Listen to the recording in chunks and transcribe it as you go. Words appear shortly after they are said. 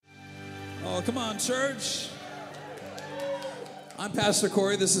Well, come on, church. I'm Pastor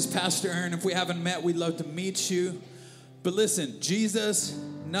Corey. This is Pastor Aaron. If we haven't met, we'd love to meet you. But listen, Jesus,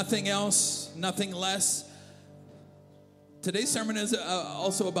 nothing else, nothing less. Today's sermon is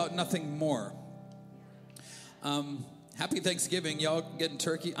also about nothing more. Happy Thanksgiving. Y'all getting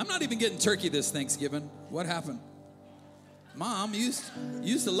turkey? I'm not even getting turkey this Thanksgiving. What happened? Mom, you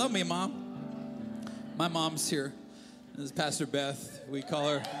used to love me, Mom. My mom's here. This is Pastor Beth. We call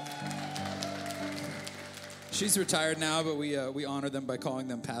her. She's retired now, but we honor them by calling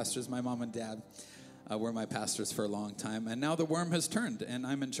them pastors. My mom and dad were my pastors for a long time. And now the worm has turned, and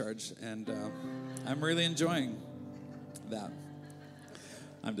I'm in charge. And I'm really enjoying that.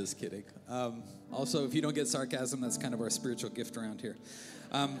 I'm just kidding. Also, if you don't get sarcasm, that's kind of our spiritual gift around here.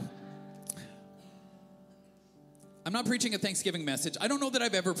 I'm not preaching a Thanksgiving message. I don't know that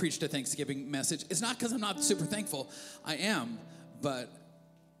I've ever preached a Thanksgiving message. It's not because I'm not super thankful. I am, but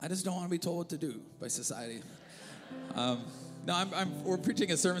I just don't want to be told what to do by society. We're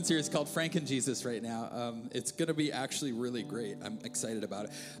preaching a sermon series called FrankenJesus right now. It's going to be actually really great. I'm excited about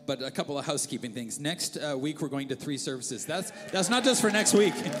it. But a couple of housekeeping things. Next week, we're going to 3 services. That's not just for next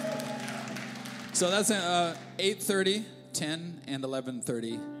week. So that's 8:30, 10, and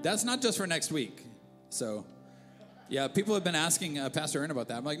 11:30. That's not just for next week. So... yeah, people have been asking Pastor Aaron about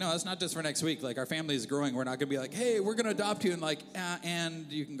that. I'm like, no, that's not just for next week. Like, our family is growing. We're not going to be like, hey, we're going to adopt you. And like,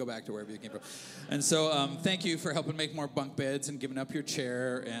 and you can go back to wherever you came from. And so thank you for helping make more bunk beds and giving up your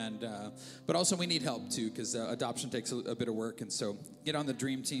chair. And but also we need help, too, because adoption takes a bit of work. And so get on the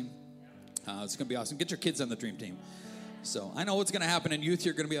dream team. It's going to be awesome. Get your kids on the dream team. So I know what's going to happen in youth.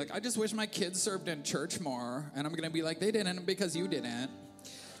 You're going to be like, I just wish my kids served in church more. And I'm going to be like, they didn't because you didn't.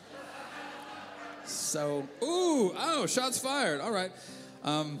 So, shots fired. All right.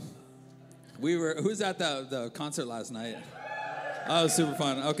 Who's at the concert last night? Oh, super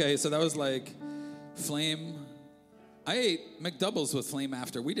fun. Okay, so that was like Flame. I ate McDoubles with Flame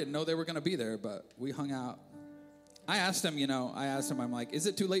after. We didn't know they were going to be there, but we hung out. I asked him, I'm like, is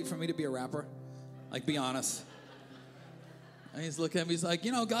it too late for me to be a rapper? Like, be honest. And he's looking at me, he's like,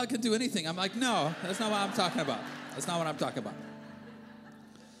 God can do anything. I'm like, no, that's not what I'm talking about. That's not what I'm talking about.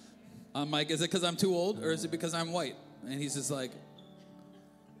 I'm like, is it because I'm too old or is it because I'm white? And he's just like,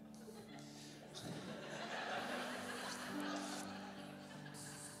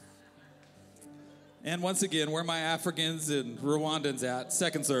 and once again, where my Africans and Rwandans at?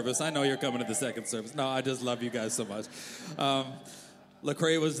 Second service. I know you're coming to the second service. No, I just love you guys so much.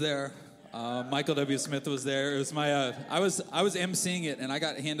 Lecrae was there. Michael W. Smith was there. It was my, I was emceeing it, and I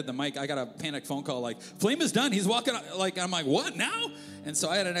got handed the mic. I got a panic phone call like, Flame is done. He's walking, I'm like, what, now? And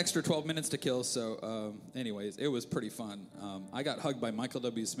so I had an extra 12 minutes to kill. So anyways, it was pretty fun. I got hugged by Michael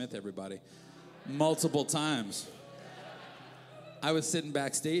W. Smith, everybody, multiple times. I was sitting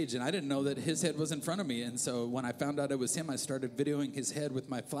backstage, and I didn't know that his head was in front of me. And so when I found out it was him, I started videoing his head with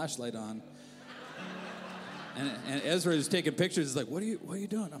my flashlight on. And Ezra was taking pictures. He's like, what are you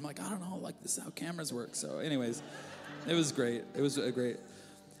doing? I'm like, I don't know. Like, this is how cameras work. So anyways, it was great. It was great.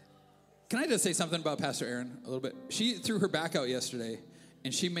 Can I just say something about Pastor Aaron a little bit? She threw her back out yesterday,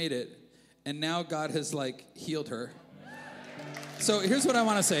 and she made it. And now God has, healed her. So here's what I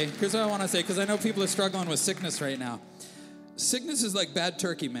want to say. Because I know people are struggling with sickness right now. Sickness is like bad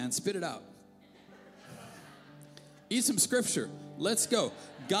turkey, man. Spit it out. Eat some scripture. Let's go.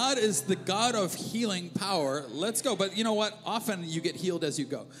 God is the God of healing power. Let's go. But you know what? Often you get healed as you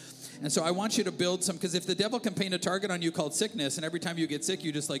go. And so I want you to build some, because if the devil can paint a target on you called sickness, and every time you get sick,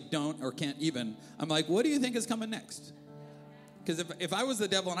 you just don't or can't even, I'm like, what do you think is coming next? Because if I was the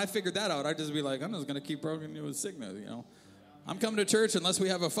devil and I figured that out, I'd just be like, I'm just going to keep burning you with sickness, I'm coming to church unless we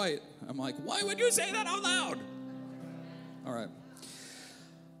have a fight. I'm like, why would you say that out loud? All right.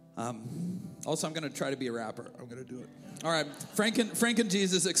 Also, I'm going to try to be a rapper. I'm going to do it. All right.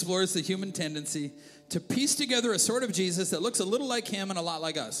 FrankenJesus explores the human tendency to piece together a sort of Jesus that looks a little like him and a lot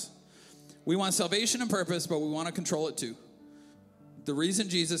like us. We want salvation and purpose, but we want to control it too. The reason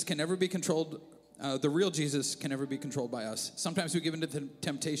Jesus can never be controlled, the real Jesus can never be controlled by us. Sometimes we give into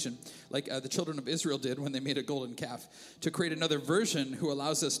temptation, like the children of Israel did when they made a golden calf, to create another version who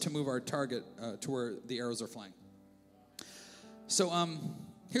allows us to move our target to where the arrows are flying. So,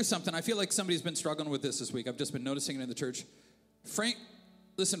 here's something. I feel like somebody's been struggling with this week. I've just been noticing it in the church.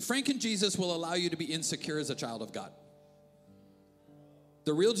 FrankenJesus will allow you to be insecure as a child of God.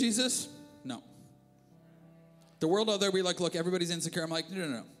 The real Jesus, no. The world out there, we look, everybody's insecure. I'm like,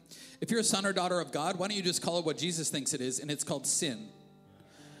 no. If you're a son or daughter of God, why don't you just call it what Jesus thinks it is, and it's called sin.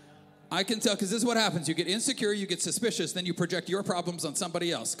 I can tell, because this is what happens. You get insecure, you get suspicious, then you project your problems on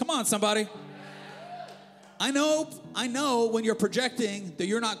somebody else. Come on, somebody. I know when you're projecting that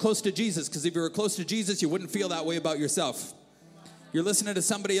you're not close to Jesus, because if you were close to Jesus, you wouldn't feel that way about yourself. You're listening to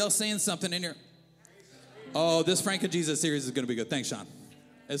somebody else saying something and you're, oh, this FrankenJesus series is going to be good. Thanks, Sean.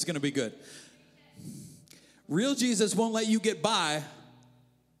 It's going to be good. Real Jesus won't let you get by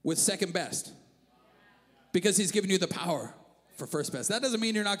with second best because he's given you the power for first best. That doesn't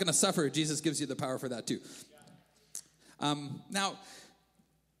mean you're not going to suffer. Jesus gives you the power for that too. Now,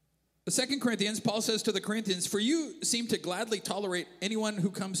 2 Corinthians, Paul says to the Corinthians, for you seem to gladly tolerate anyone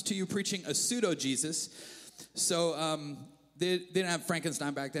who comes to you preaching a pseudo-Jesus. So they didn't have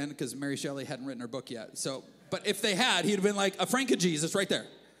Frankenstein back then because Mary Shelley hadn't written her book yet. But if they had, he'd have been like a FrankenJesus right there.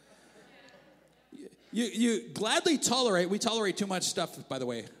 You gladly tolerate. We tolerate too much stuff, by the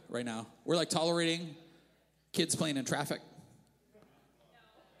way, right now. We're like tolerating kids playing in traffic.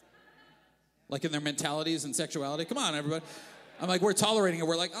 Like in their mentalities and sexuality. Come on, everybody. I'm like, we're tolerating it.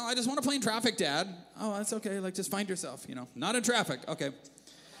 We're like, oh, I just want to play in traffic, Dad. Oh, that's okay. Like, just find yourself, Not in traffic. Okay.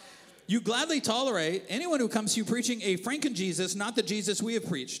 You gladly tolerate anyone who comes to you preaching a FrankenJesus, not the Jesus we have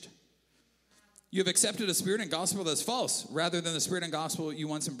preached. You have accepted a spirit and gospel that's false, rather than the spirit and gospel you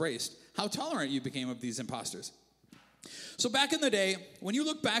once embraced. How tolerant you became of these imposters. So back in the day, when you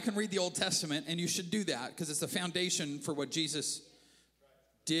look back and read the Old Testament, and you should do that, because it's the foundation for what Jesus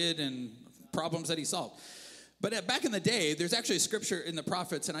did and problems that he solved. But back in the day, there's actually a scripture in the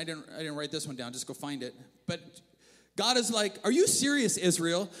prophets, and I didn't write this one down, just go find it. But God is like, are you serious,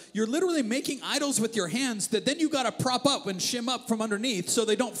 Israel? You're literally making idols with your hands that then you got to prop up and shim up from underneath so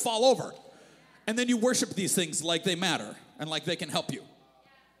they don't fall over. And then you worship these things like they matter and like they can help you.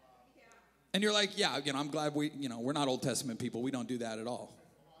 And you're like, yeah, I'm glad we're not Old Testament people. We don't do that at all.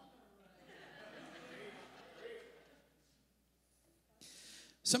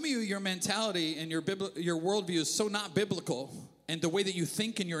 Some of you, your mentality and your worldview is so not biblical, and the way that you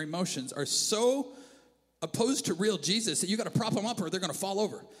think and your emotions are so opposed to real Jesus that you got to prop them up or they're going to fall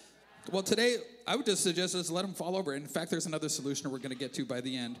over. Well, today, I would just suggest let's let them fall over. In fact, there's another solution we're going to get to by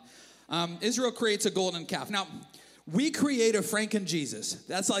the end. Israel creates a golden calf. Now, we create a FrankenJesus.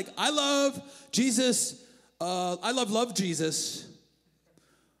 That's like, I love Jesus. I love Jesus.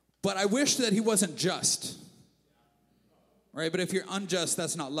 But I wish that he wasn't just. Right? But if you're unjust,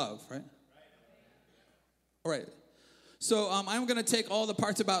 that's not love, right? All right. So I'm going to take all the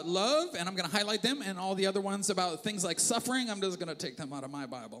parts about love, and I'm going to highlight them, and all the other ones about things like suffering, I'm just going to take them out of my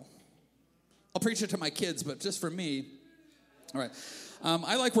Bible. I'll preach it to my kids, but just for me. All right.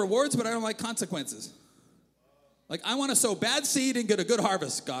 I like rewards, but I don't like consequences. Like, I want to sow bad seed and get a good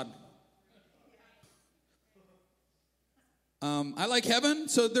harvest, God. I like heaven,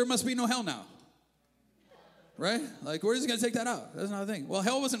 so there must be no hell now. Right? Like, we're just going to take that out. That's not a thing. Well,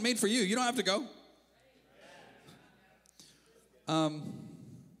 hell wasn't made for you. You don't have to go.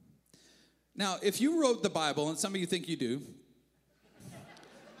 Now, if you wrote the Bible, and some of you think you do,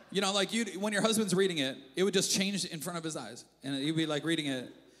 like when your husband's reading it, it would just change in front of his eyes. And he'd be like reading it,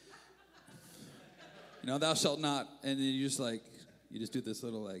 thou shalt not. And then you just do this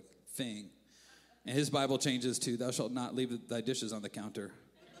little thing. And his Bible changes to, thou shalt not leave thy dishes on the counter.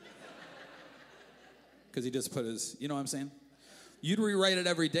 Because he just put his, you know what I'm saying? You'd rewrite it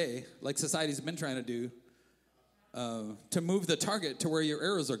every day, like society's been trying to do, to move the target to where your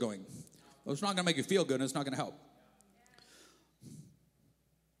arrows are going. Well, it's not going to make you feel good, and it's not going to help.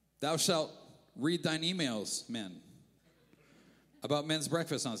 Thou shalt read thine emails, men, about men's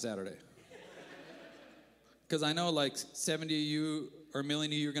breakfast on Saturday. Because I know 70 of you or a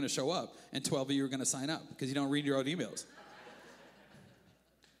million of you are going to show up, and 12 of you are going to sign up because you don't read your own emails.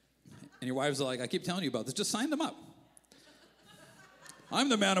 And your wives are like, I keep telling you about this. Just sign them up. I'm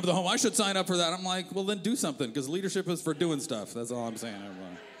the man of the home. I should sign up for that. I'm like, well, then do something, because leadership is for doing stuff. That's all I'm saying.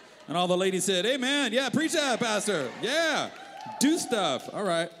 And all the ladies said, amen. Yeah, preach that, Pastor. Yeah, do stuff. All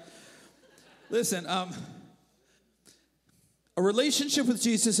right. Listen, a relationship with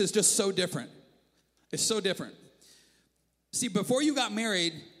Jesus is just so different. It's so different. See, before you got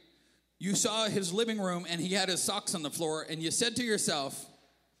married, you saw his living room and he had his socks on the floor, and you said to yourself,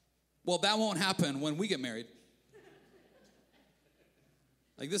 well, that won't happen when we get married.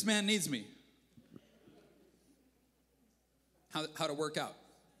 Like, this man needs me. How to work out?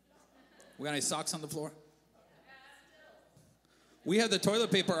 We got any socks on the floor? We had the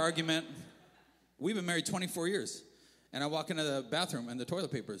toilet paper argument. We've been married 24 years. And I walk into the bathroom and the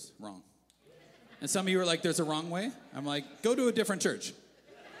toilet paper's wrong. And some of you are like, there's a wrong way? I'm like, go to a different church.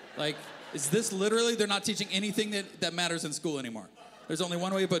 Like, is this literally, they're not teaching anything that matters in school anymore. There's only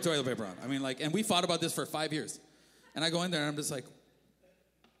one way to put toilet paper on. I mean, and we fought about this for 5 years. And I go in there and I'm just like,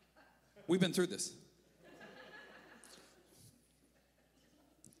 we've been through this.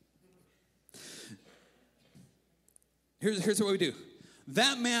 Here's what we do.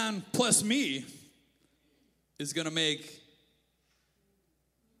 That man plus me is going to make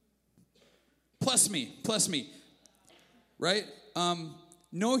plus me, right?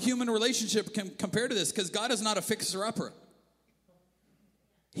 No human relationship can compare to this because God is not a fixer-upper.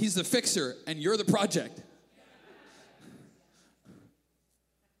 He's the fixer, and you're the project.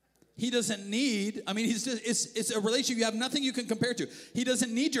 He doesn't need, it's a relationship you have nothing you can compare to. He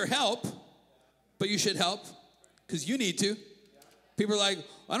doesn't need your help, but you should help because you need to. People are like,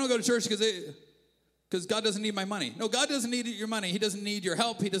 I don't go to church because God doesn't need my money. No, God doesn't need your money. He doesn't need your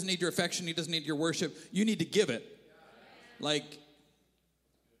help. He doesn't need your affection. He doesn't need your worship. You need to give it.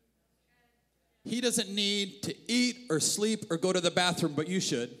 He doesn't need to eat or sleep or go to the bathroom, but you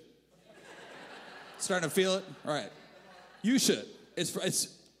should. Starting to feel it? All right. You should.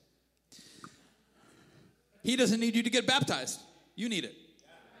 He doesn't need you to get baptized. You need it.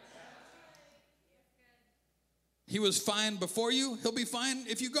 He was fine before you. He'll be fine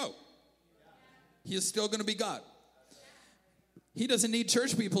if you go. He is still going to be God. He doesn't need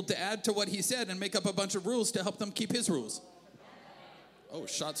church people to add to what he said and make up a bunch of rules to help them keep his rules. Oh,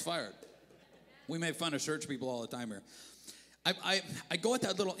 shots fired. We make fun of church people all the time here. I go at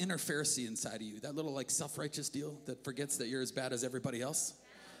that little inner Pharisee inside of you, that little like self-righteous deal that forgets that you're as bad as everybody else.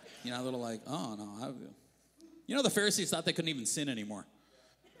 You know, a little like, oh no. The Pharisees thought they couldn't even sin anymore.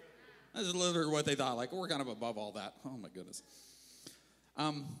 That's literally what they thought. Like, we're kind of above all that. Oh my goodness.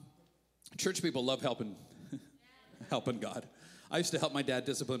 Church people love helping God. I used to help my dad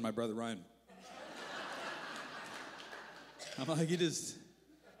discipline my brother Ryan. I'm like,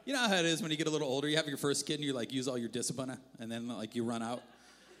 you know how it is when you get a little older, you have your first kid and you like use all your discipline and then like you run out.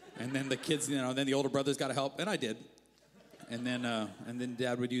 And then the kids, then the older brother's got to help. And I did. And then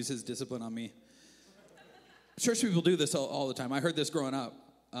dad would use his discipline on me. Church people do this all the time. I heard this growing up.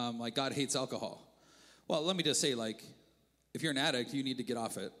 Like God hates alcohol. Well, let me just say, like, if you're an addict, you need to get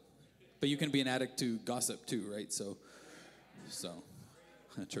off it. But you can be an addict to gossip too, right? So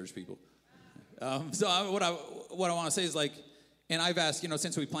church people. What I want to say is like, and I've asked,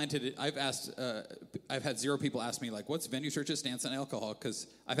 since we planted it, I've had 0 people ask me, like, what's Venue Church's stance on alcohol? Because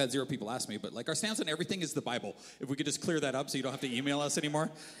I've had 0 people ask me, but like our stance on everything is the Bible. If we could just clear that up so you don't have to email us anymore.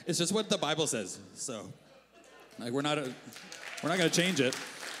 It's just what the Bible says. So, like, we're not going to change it.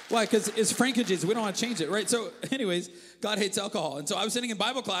 Why? Because it's FrankenJesus. We don't want to change it, right? So anyways, God hates alcohol. And so I was sitting in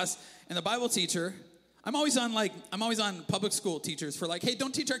Bible class, and the Bible teacher, I'm always on public school teachers for like, hey,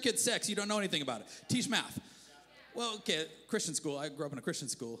 don't teach our kids sex. You don't know anything about it. Teach math. Well, okay, Christian school. I grew up in a Christian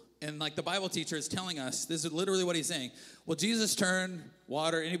school. And like the Bible teacher is telling us, this is literally what he's saying. Well, Jesus turned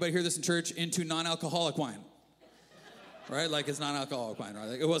water, anybody hear this in church, into non-alcoholic wine. Right? Like it's non-alcoholic wine, right?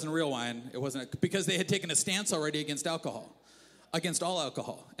 Like it wasn't real wine. It wasn't, because they had taken a stance already against alcohol. Against all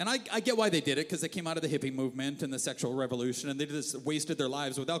alcohol. And I get why they did it, because they came out of the hippie movement and the sexual revolution, and they just wasted their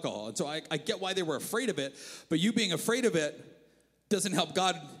lives with alcohol. And so I get why they were afraid of it, but you being afraid of it doesn't help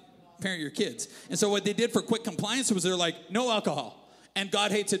God parent your kids. And so what they did for quick compliance was they're like, no alcohol. And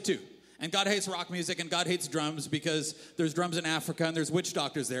God hates it too. And God hates rock music, and God hates drums, because there's drums in Africa and there's witch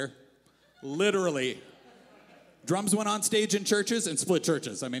doctors there. Literally. Drums went on stage in churches and split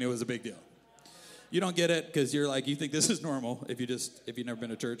churches. I mean, it was a big deal. You don't get it because you're like, you think this is normal if you've never been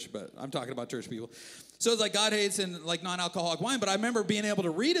to church, but I'm talking about church people. So it's like God hates and like non-alcoholic wine, but I remember being able to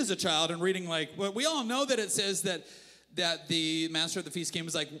read as a child and reading like, well, we all know that it says that the master of the feast came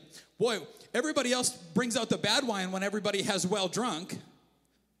was like, boy, everybody else brings out the bad wine when everybody has well drunk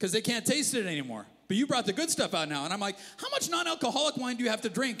because they can't taste it anymore. But you brought the good stuff out now. And I'm like, how much non-alcoholic wine do you have to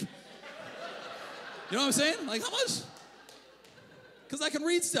drink? You know what I'm saying? Like, how much? Because I can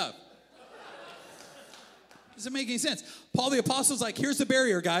read stuff. Doesn't make any sense. Paul the Apostle's like, here's the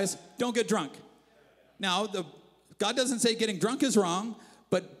barrier, guys. Don't get drunk. Now, God doesn't say getting drunk is wrong,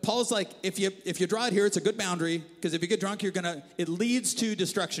 but Paul's like, if you draw it here, it's a good boundary, because if you get drunk, it leads to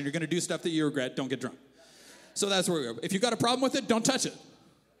destruction. You're going to do stuff that you regret. Don't get drunk. So that's where we are. If you've got a problem with it, don't touch it.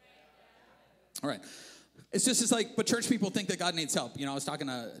 All right. It's like, but church people think that God needs help. I was talking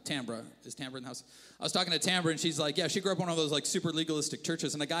to Tambra. Is Tambra in the house? I was talking to Tambra, and she's like, yeah, she grew up in one of those like super legalistic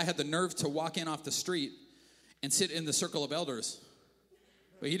churches, and a guy had the nerve to walk in off the street and sit in the circle of elders.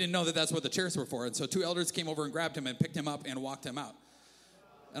 But he didn't know that that's what the chairs were for. And so 2 elders came over and grabbed him and picked him up and walked him out.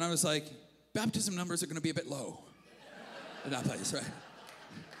 And I was like, baptism numbers are going to be a bit low in that place, right?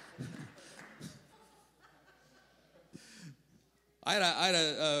 I had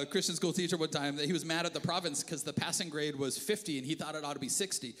a Christian school teacher one time that he was mad at the province because the passing grade was 50 and he thought it ought to be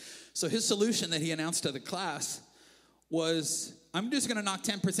 60. So his solution that he announced to the class was, I'm just going to knock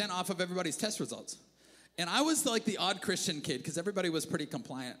 10% off of everybody's test results. And I was like the odd Christian kid because everybody was pretty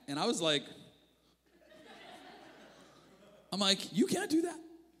compliant. And I was like, I'm like, you can't do that.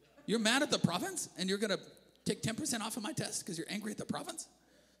 You're mad at the province and you're going to take 10% off of my test because you're angry at the province?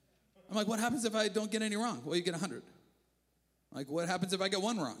 I'm like, what happens if I don't get any wrong? Well, you get 100. I'm like, what happens if I get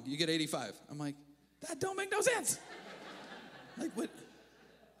one wrong? You get 85. I'm like, that don't make no sense. Like, what?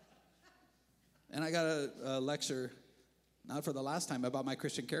 And I got a lecture, not for the last time, about my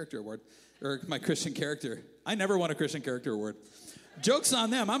Christian Character Award, or my Christian character. I never won a Christian Character Award. Joke's on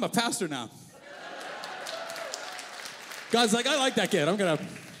them. I'm a pastor now. God's like, I like that kid.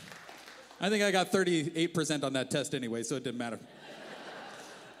 I think I got 38% on that test anyway, so it didn't matter.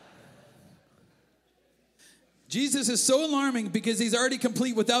 Jesus is so alarming because he's already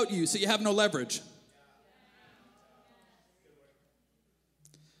complete without you, so you have no leverage.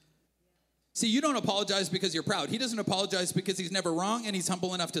 See, you don't apologize because you're proud. He doesn't apologize because he's never wrong and he's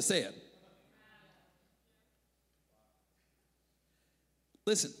humble enough to say it.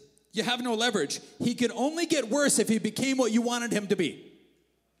 Listen, you have no leverage. He could only get worse if he became what you wanted him to be.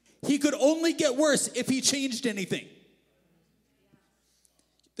 He could only get worse if he changed anything.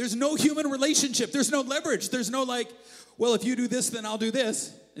 There's no human relationship. There's no leverage. There's no like, well, if you do this, then I'll do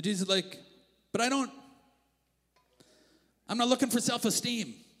this. And Jesus is like, but I'm not looking for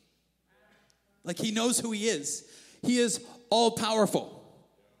self-esteem. Like, he knows who he is. He is all-powerful.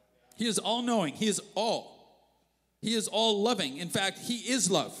 He is all-knowing. He is all. He is all-loving. In fact, he is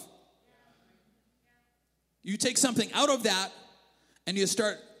love. You take something out of that, and you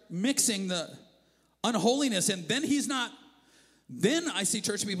start mixing the unholiness, and then he's not. Then I see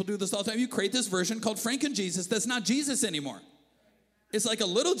church people do this all the time. You create this version called FrankenJesus that's not Jesus anymore. It's like a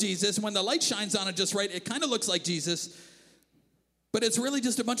little Jesus. When the light shines on it just right, it kind of looks like Jesus, but it's really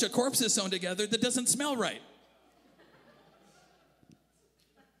just a bunch of corpses sewn together that doesn't smell right.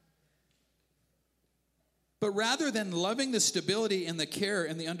 But rather than loving the stability and the care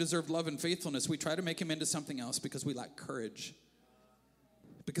and the undeserved love and faithfulness, we try to make him into something else because we lack courage.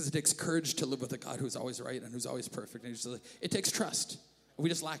 Because it takes courage to live with a God who's always right and who's always perfect. And it takes trust. We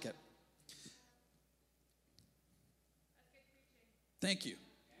just lack it. Thank you.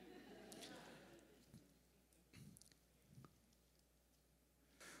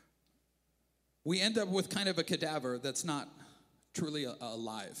 We end up with kind of a cadaver that's not truly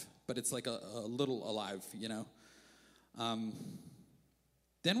alive, but it's like a little alive, you know.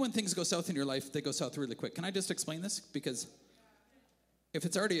 Then when things go south in your life, they go south really quick. Can I just explain this? Because if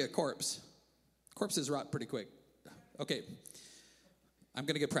it's already a corpse, corpses rot pretty quick. Okay, I'm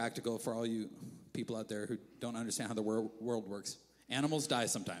going to get practical for all you people out there who don't understand how the world works. Animals die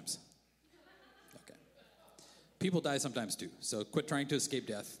sometimes. Okay. People die sometimes too, so quit trying to escape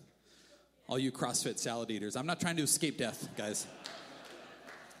death. All you CrossFit salad eaters, I'm not trying to escape death, guys.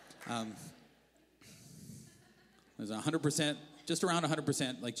 There's 100%, just around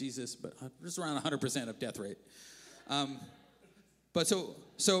 100%, like Jesus, but just around 100% of death rate. But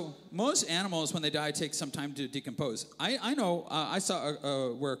so most animals, when they die, take some time to decompose. I know, I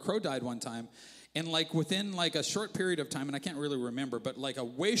saw where a crow died one time, and like within like a short period of time, and I can't really remember, but like a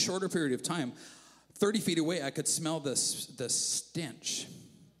way shorter period of time, 30 feet away, I could smell the stench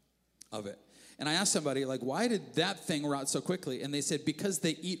of it. And I asked somebody, like, why did that thing rot so quickly? And they said, because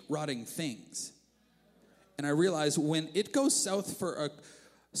they eat rotting things. And I realized when it goes south for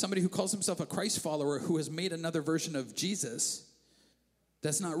somebody who calls himself a Christ follower who has made another version of Jesus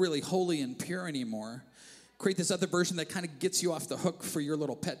that's not really holy and pure anymore, create this other version that kind of gets you off the hook for your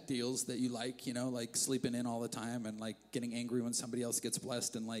little pet deals that you like, you know, like sleeping in all the time and like getting angry when somebody else gets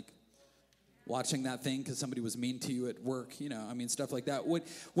blessed and like watching that thing because somebody was mean to you at work, you know, I mean, stuff like that.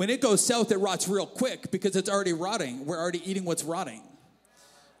 When it goes south, it rots real quick because it's already rotting. We're already eating what's rotting,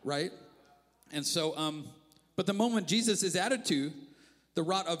 right? And so, but the moment Jesus is added to, the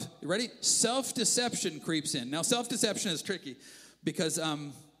rot of, you ready? Self-deception creeps in. Now, self-deception is tricky because,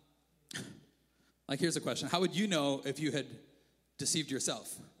 like, here's a question. How would you know if you had deceived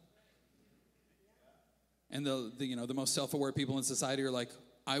yourself? And the most self-aware people in society are like,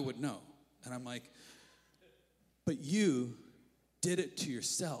 I would know. And I'm like, but you did it to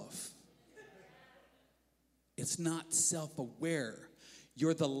yourself. It's not self-aware.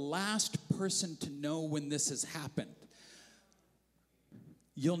 You're the last person to know when this has happened.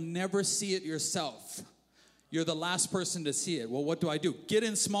 You'll never see it yourself. You're the last person to see it. Well, what do? Get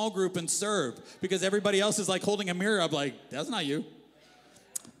in small group and serve because everybody else is like holding a mirror up like, that's not you.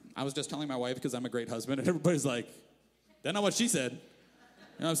 I was just telling my wife because I'm a great husband and everybody's like, that's not what she said.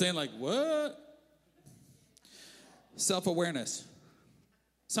 You know what I'm saying? Like, what? Self-awareness.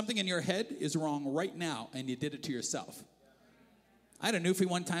 Something in your head is wrong right now, and you did it to yourself. I had a newfie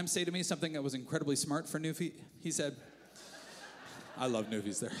one time say to me something that was incredibly smart for newfie. He said, I love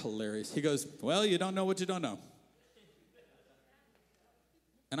newfies. They're hilarious. He goes, well, you don't know what you don't know.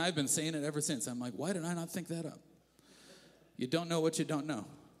 And I've been saying it ever since. I'm like, why did I not think that up? You don't know what you don't know.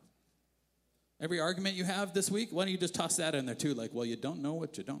 Every argument you have this week, why don't you just toss that in there too? Like, well, you don't know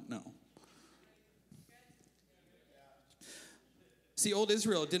what you don't know. See, old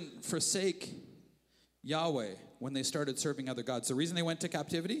Israel didn't forsake Yahweh when they started serving other gods. The reason they went to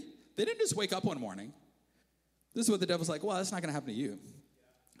captivity, they didn't just wake up one morning. This is what the devil's like, well, that's not going to happen to you.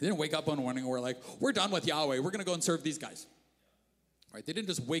 They didn't wake up one morning and we're like, we're done with Yahweh. We're going to go and serve these guys. Right? They didn't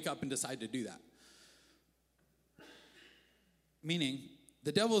just wake up and decide to do that. Meaning,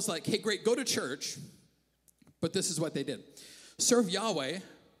 the devil's like, hey, great, go to church. But this is what they did. Serve Yahweh,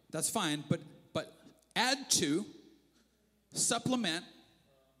 that's fine, but add to, supplement.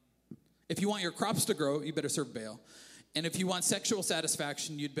 If you want your crops to grow, you better serve Baal. And if you want sexual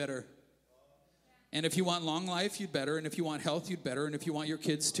satisfaction, you'd better. And if you want long life, you'd better. And if you want health, you'd better. And if you want your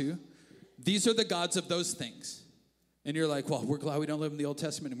kids too. These are the gods of those things. And you're like, well, we're glad we don't live in the Old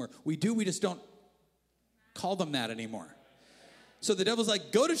Testament anymore. We do, we just don't call them that anymore. So the devil's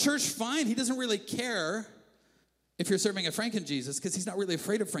like, go to church, fine. He doesn't really care if you're serving a FrankenJesus because he's not really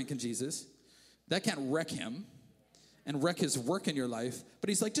afraid of FrankenJesus. That can't wreck him and wreck his work in your life. But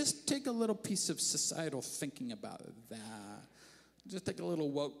he's like, just take a little piece of societal thinking about that. Just take a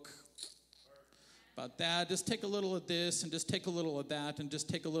little woke about that. Just take a little of this and just take a little of that and just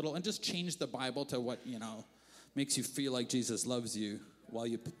take a little and just change the Bible to what, makes you feel like Jesus loves you while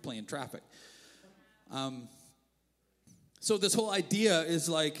you play in traffic. So this whole idea is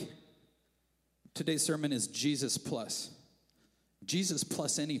like, today's sermon is Jesus plus. Jesus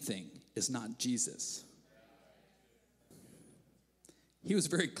plus anything is not Jesus. He was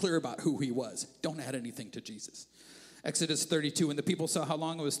very clear about who he was. Don't add anything to Jesus. Exodus 32, when the people saw how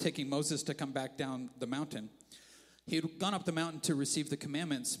long it was taking Moses to come back down the mountain, he had gone up the mountain to receive the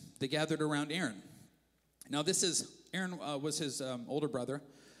commandments. They gathered around Aaron. Now Aaron was his older brother.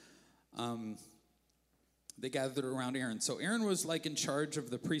 They gathered around Aaron. So Aaron was like in charge of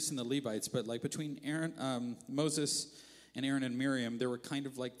the priests and the Levites, but like between Moses and Aaron and Miriam, they were kind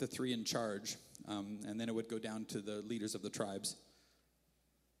of like the three in charge. And then it would go down to the leaders of the tribes.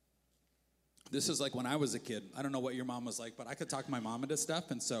 This is like when I was a kid. I don't know what your mom was like, but I could talk my mom into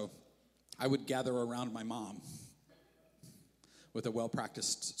stuff, and so I would gather around my mom with a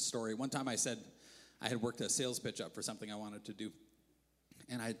well-practiced story. One time I said I had worked a sales pitch up for something I wanted to do.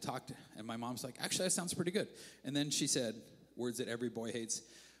 And I talked, and my mom's like, actually, that sounds pretty good. And then she said, words that every boy hates,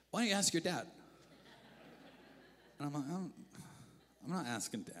 why don't you ask your dad? And I'm like, I'm not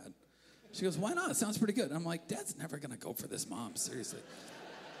asking Dad. She goes, why not? It sounds pretty good. And I'm like, Dad's never going to go for this, Mom, seriously.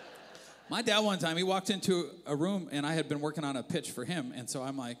 My dad one time, he walked into a room, and I had been working on a pitch for him. And so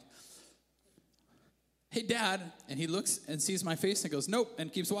I'm like, hey, Dad. And he looks and sees my face and goes, nope,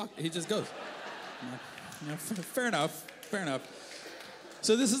 and keeps walking. He just goes. I'm like, fair enough.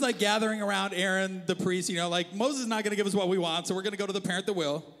 So this is like gathering around Aaron, the priest, like Moses is not going to give us what we want, so we're going to go to the parent that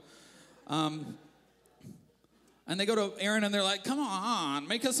will. And they go to Aaron and they're like, come on,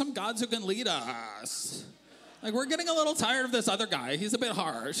 make us some gods who can lead us. Like, we're getting a little tired of this other guy. He's a bit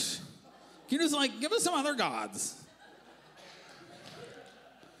harsh. Can you just give us some other gods?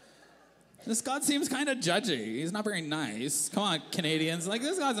 This God seems kind of judgy. He's not very nice. Come on, Canadians.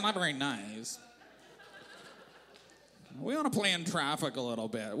 This God's not very nice. We want to play in traffic a little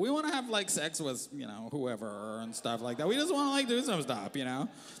bit. We want to have, sex with, whoever and stuff like that. We just want to, do some stuff,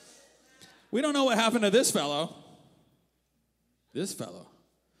 We don't know what happened to this fellow.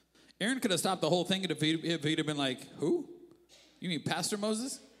 Aaron could have stopped the whole thing if he'd have been like, who? You mean Pastor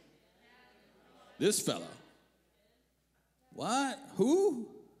Moses? This fellow. What? Who?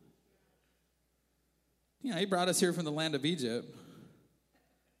 He brought us here from the land of Egypt.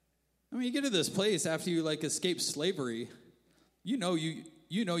 I mean, you get to this place after you escape slavery, you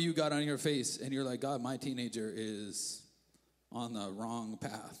got on your face and you're like, God, my teenager is on the wrong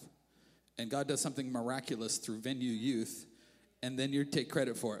path. And God does something miraculous through Venue Youth, and then you take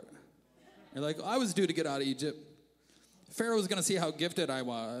credit for it. You're like, I was due to get out of Egypt. Pharaoh was going to see how gifted I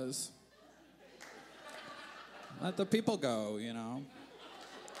was. Let the people go, You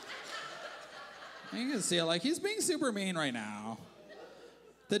can see it he's being super mean right now.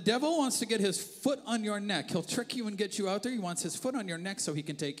 The devil wants to get his foot on your neck. He'll trick you and get you out there. He wants his foot on your neck so he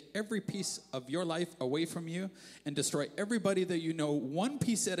can take every piece of your life away from you and destroy everybody that you know one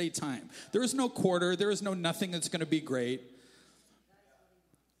piece at a time. There is no quarter. There is no nothing that's going to be great.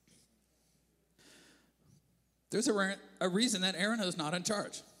 There's a reason that Aaron is not in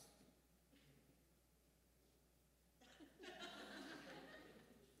charge.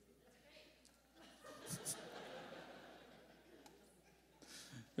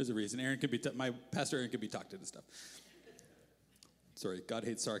 There's a reason. My pastor Aaron could be talked to this stuff. Sorry, God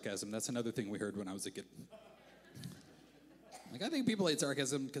hates sarcasm. That's another thing we heard when I was a kid. Like, I think people hate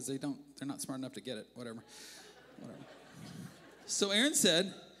sarcasm because they're not smart enough to get it. Whatever. So Aaron's like,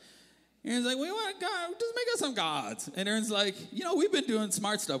 we want God, just make us some gods. And Aaron's like, we've been doing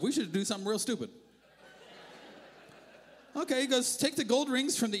smart stuff. We should do something real stupid. Okay, he goes, take the gold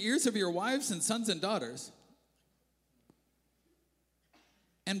rings from the ears of your wives and sons and daughters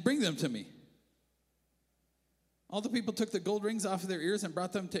and bring them to me. All the people took the gold rings off of their ears and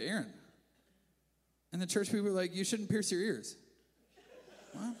brought them to Aaron. And the church people were like, you shouldn't pierce your ears.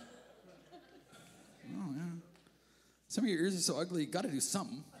 What? Oh, yeah. Some of your ears are so ugly, you got to do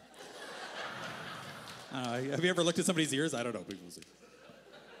something. Have you ever looked at somebody's ears? I don't know.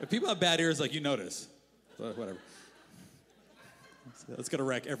 If people have bad ears, like, you notice. But whatever. That's going to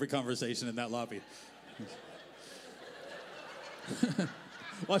wreck every conversation in that lobby.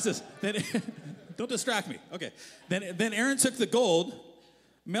 Watch this. Don't distract me. Okay. Then Aaron took the gold,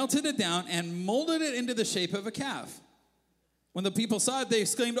 melted it down, and molded it into the shape of a calf. When the people saw it, they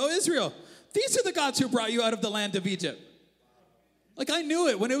exclaimed, "Oh, Israel, these are the gods who brought you out of the land of Egypt." Like, I knew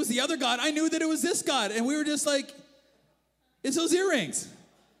it. When it was the other God, I knew that it was this God. And we were just like, it's those earrings.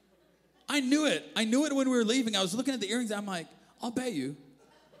 I knew it. I knew it when we were leaving. I was looking at the earrings. I'm like, I'll bet you.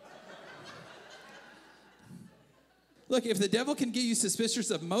 Look, if the devil can get you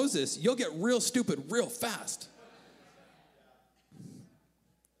suspicious of Moses, you'll get real stupid real fast.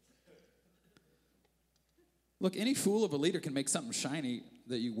 Look, any fool of a leader can make something shiny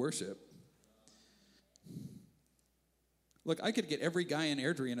that you worship. Look, I could get every guy in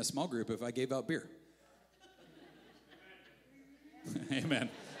Airdrie in a small group if I gave out beer. Amen.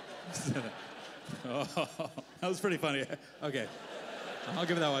 Oh, that was pretty funny. Okay. I'll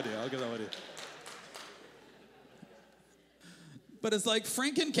give that one to you. But it's like,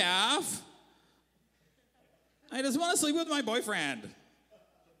 FrankenCalf, I just want to sleep with my boyfriend.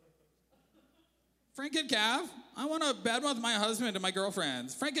 FrankenCalf, I want to badmouth my husband and my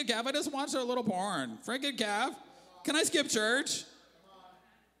girlfriends. FrankenCalf, I just watched a little porn. FrankenCalf, can I skip church?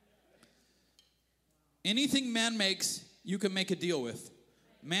 Anything man makes, you can make a deal with.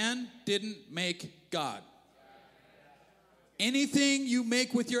 Man didn't make God. Anything you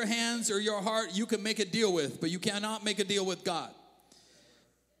make with your hands or your heart, you can make a deal with, but you cannot make a deal with God.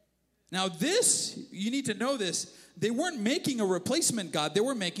 Now this, you need to know this, they weren't making a replacement God, they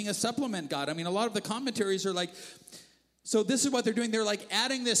were making a supplement God. I mean, a lot of the commentaries are like, so this is what they're doing, they're like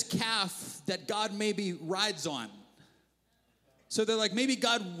adding this calf that God maybe rides on. So they're like, maybe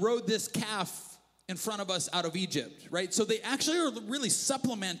God rode this calf in front of us out of Egypt, right? So they actually are really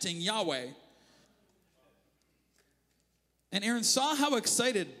supplementing Yahweh. And Aaron saw how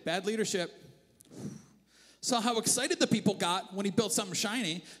excited, bad leadership, saw how excited the people got when he built something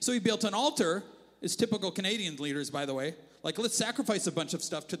shiny. So he built an altar. It's typical Canadian leaders, by the way. Like, let's sacrifice a bunch of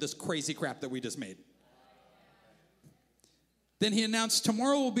stuff to this crazy crap that we just made. Then he announced,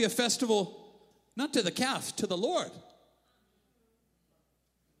 tomorrow will be a festival, not to the calf, to the Lord.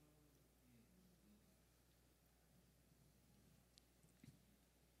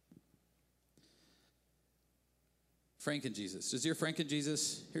 FrankenJesus. Does your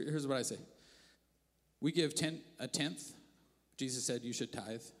FrankenJesus, here's what I say. We give a tenth. Jesus said you should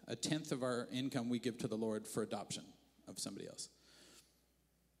tithe. A tenth of our income we give to the Lord for adoption of somebody else.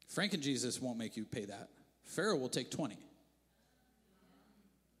 FrankenJesus won't make you pay that. Pharaoh will take 20.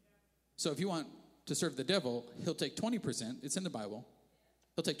 So if you want to serve the devil, he'll take 20%. It's in the Bible.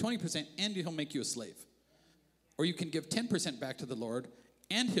 He'll take 20% and he'll make you a slave. Or you can give 10% back to the Lord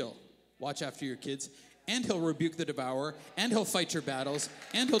and he'll watch after your kids and he'll rebuke the devourer and he'll fight your battles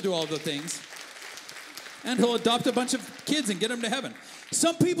and he'll do all the things. And he'll adopt a bunch of kids and get them to heaven.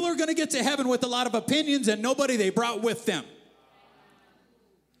 Some people are going to get to heaven with a lot of opinions and nobody they brought with them.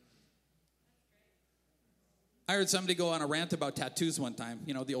 I heard somebody go on a rant about tattoos one time.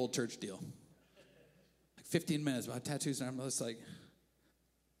 You know, the old church deal. Like 15 minutes about tattoos. And I'm just like,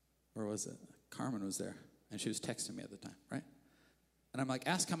 where was it? Carmen was there. And she was texting me at the time, right? And I'm like,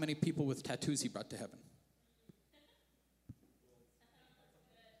 ask how many people with tattoos he brought to heaven.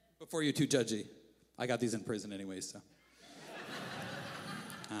 Before you're too judgy. I got these in prison anyways, so.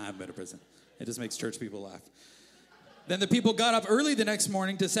 I've been to prison. It just makes church people laugh. Then the people got up early the next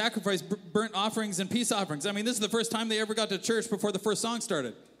morning to sacrifice burnt offerings and peace offerings. I mean, this is the first time they ever got to church before the first song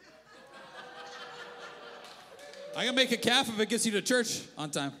started. I can make a calf if it gets you to church on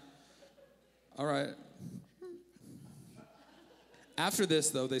time. All right. After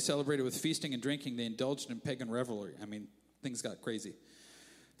this, though, they celebrated with feasting and drinking. They indulged in pagan revelry. I mean, things got crazy.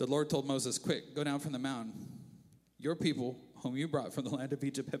 The Lord told Moses, quick, go down from the mountain. Your people, whom you brought from the land of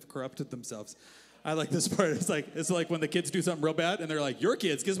Egypt, have corrupted themselves. I like this part. It's like when the kids do something real bad, and they're like, your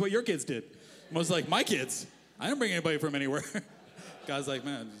kids, guess what your kids did? Moses like, my kids. I didn't bring anybody from anywhere. God's like,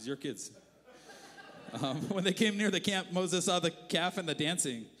 man, it's your kids. When they came near the camp, Moses saw the calf and the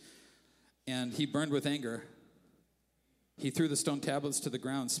dancing, and he burned with anger. He threw the stone tablets to the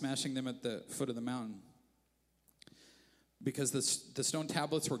ground, smashing them at the foot of the mountain. Because the stone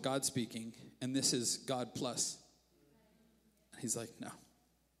tablets were God speaking, and this is God plus. He's like, no.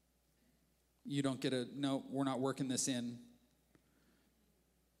 You don't get no, we're not working this in.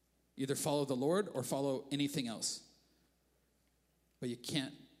 Either follow the Lord or follow anything else. But you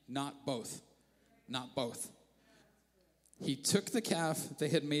can't, not both. Not both. He took the calf they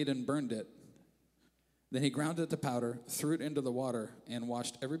had made and burned it. Then he ground it to powder, threw it into the water, and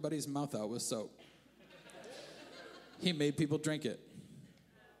washed everybody's mouth out with soap. He made people drink it.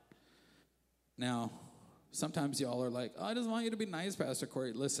 Now, sometimes y'all are like, oh, I just want you to be nice, Pastor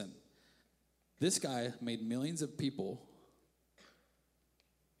Corey. Listen, this guy made millions of people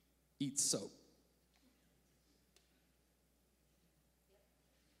eat soap.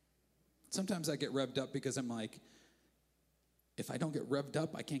 Sometimes I get revved up because I'm like, if I don't get revved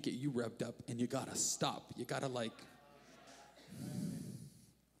up, I can't get you revved up, and you gotta stop. You gotta like...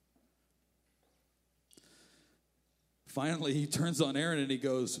 Finally, he turns on Aaron and he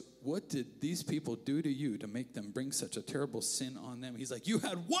goes, what did these people do to you to make them bring such a terrible sin on them? He's like, you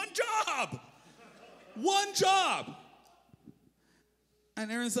had one job! One job!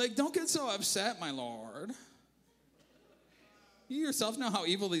 And Aaron's like, don't get so upset, my Lord. You yourself know how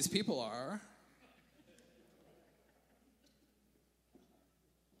evil these people are.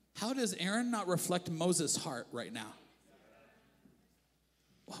 How does Aaron not reflect Moses' heart right now?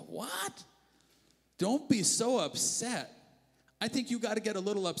 What? Don't be so upset. I think you got to get a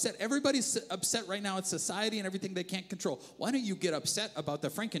little upset. Everybody's upset right now at society and everything they can't control. Why don't you get upset about the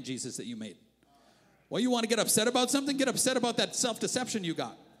FrankenJesus that you made? Well, you want to get upset about something? Get upset about that self-deception you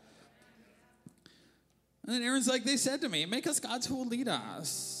got. And then Aaron's like, they said to me, make us gods who will lead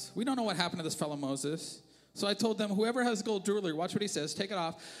us. We don't know what happened to this fellow Moses. So I told them, whoever has gold jewelry, watch what he says, take it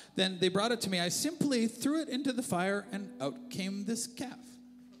off. Then they brought it to me. I simply threw it into the fire, and out came this calf.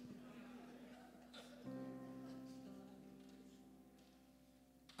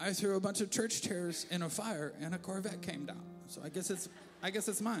 I threw a bunch of church chairs in a fire, and a Corvette came down. So I guess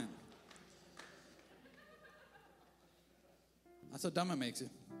it's mine. That's how dumb it makes you.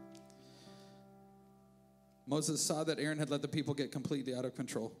 Moses saw that Aaron had let the people get completely out of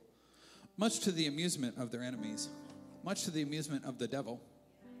control, much to the amusement of their enemies, much to the amusement of the devil.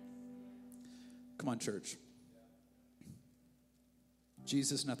 Come on, church.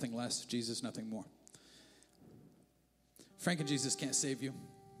 Jesus, nothing less. Jesus, nothing more. FrankenJesus can't save you.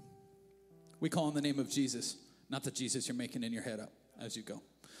 We call on the name of Jesus, not the Jesus you're making in your head up as you go.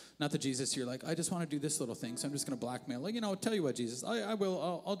 Not the Jesus you're like, I just want to do this little thing, so I'm just going to blackmail. Like, tell you what, Jesus, I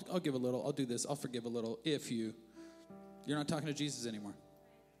will, I'll give a little, I'll do this, I'll forgive a little if you're not talking to Jesus anymore.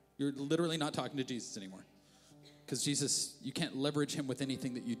 You're literally not talking to Jesus anymore. Because Jesus, you can't leverage him with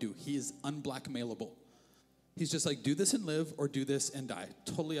anything that you do. He is unblackmailable. He's just like, do this and live, or do this and die.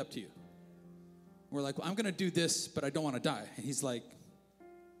 Totally up to you. We're like, well, I'm going to do this, but I don't want to die. And he's like,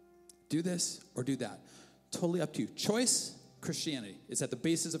 do this or do that. Totally up to you. Choice, Christianity. It's at the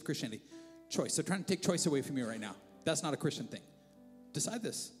basis of Christianity. Choice. They're trying to take choice away from you right now. That's not a Christian thing. Decide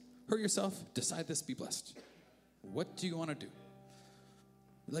this. Hurt yourself. Decide this. Be blessed. What do you want to do?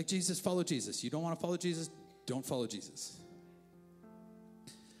 Like Jesus, follow Jesus. You don't want to follow Jesus? Don't follow Jesus.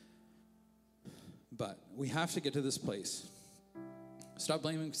 But we have to get to this place. Stop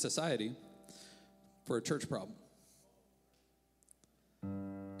blaming society for a church problem.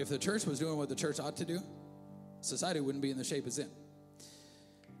 If the church was doing what the church ought to do, society wouldn't be in the shape it's in.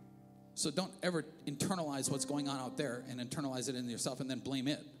 So don't ever internalize what's going on out there and internalize it in yourself and then blame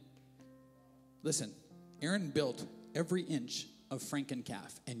it. Listen, Aaron built every inch of Franken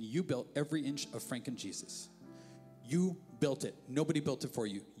calf, and you built every inch of FrankenJesus. You built it. Nobody built it for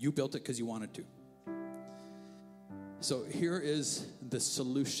you. You built it because you wanted to. So here is the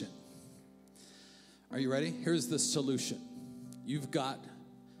solution. Are you ready? Here's the solution. You've got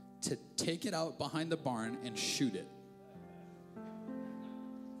to take it out behind the barn and shoot it.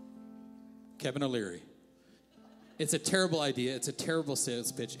 Kevin O'Leary. It's a terrible idea. It's a terrible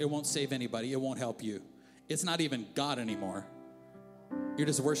sales pitch. It won't save anybody. It won't help you. It's not even God anymore. You're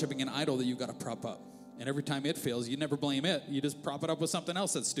just worshiping an idol that you've got to prop up. And every time it fails, you never blame it. You just prop it up with something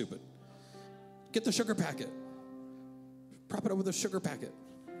else that's stupid. Get the sugar packet. Prop it up with a sugar packet.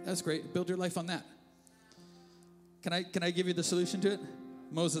 That's great. Build your life on that. Can I give you the solution to it?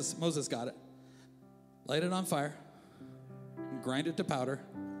 Moses got it. Light it on fire, grind it to powder,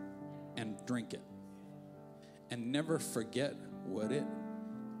 and drink it. and never forget what it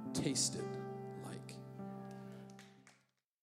tasted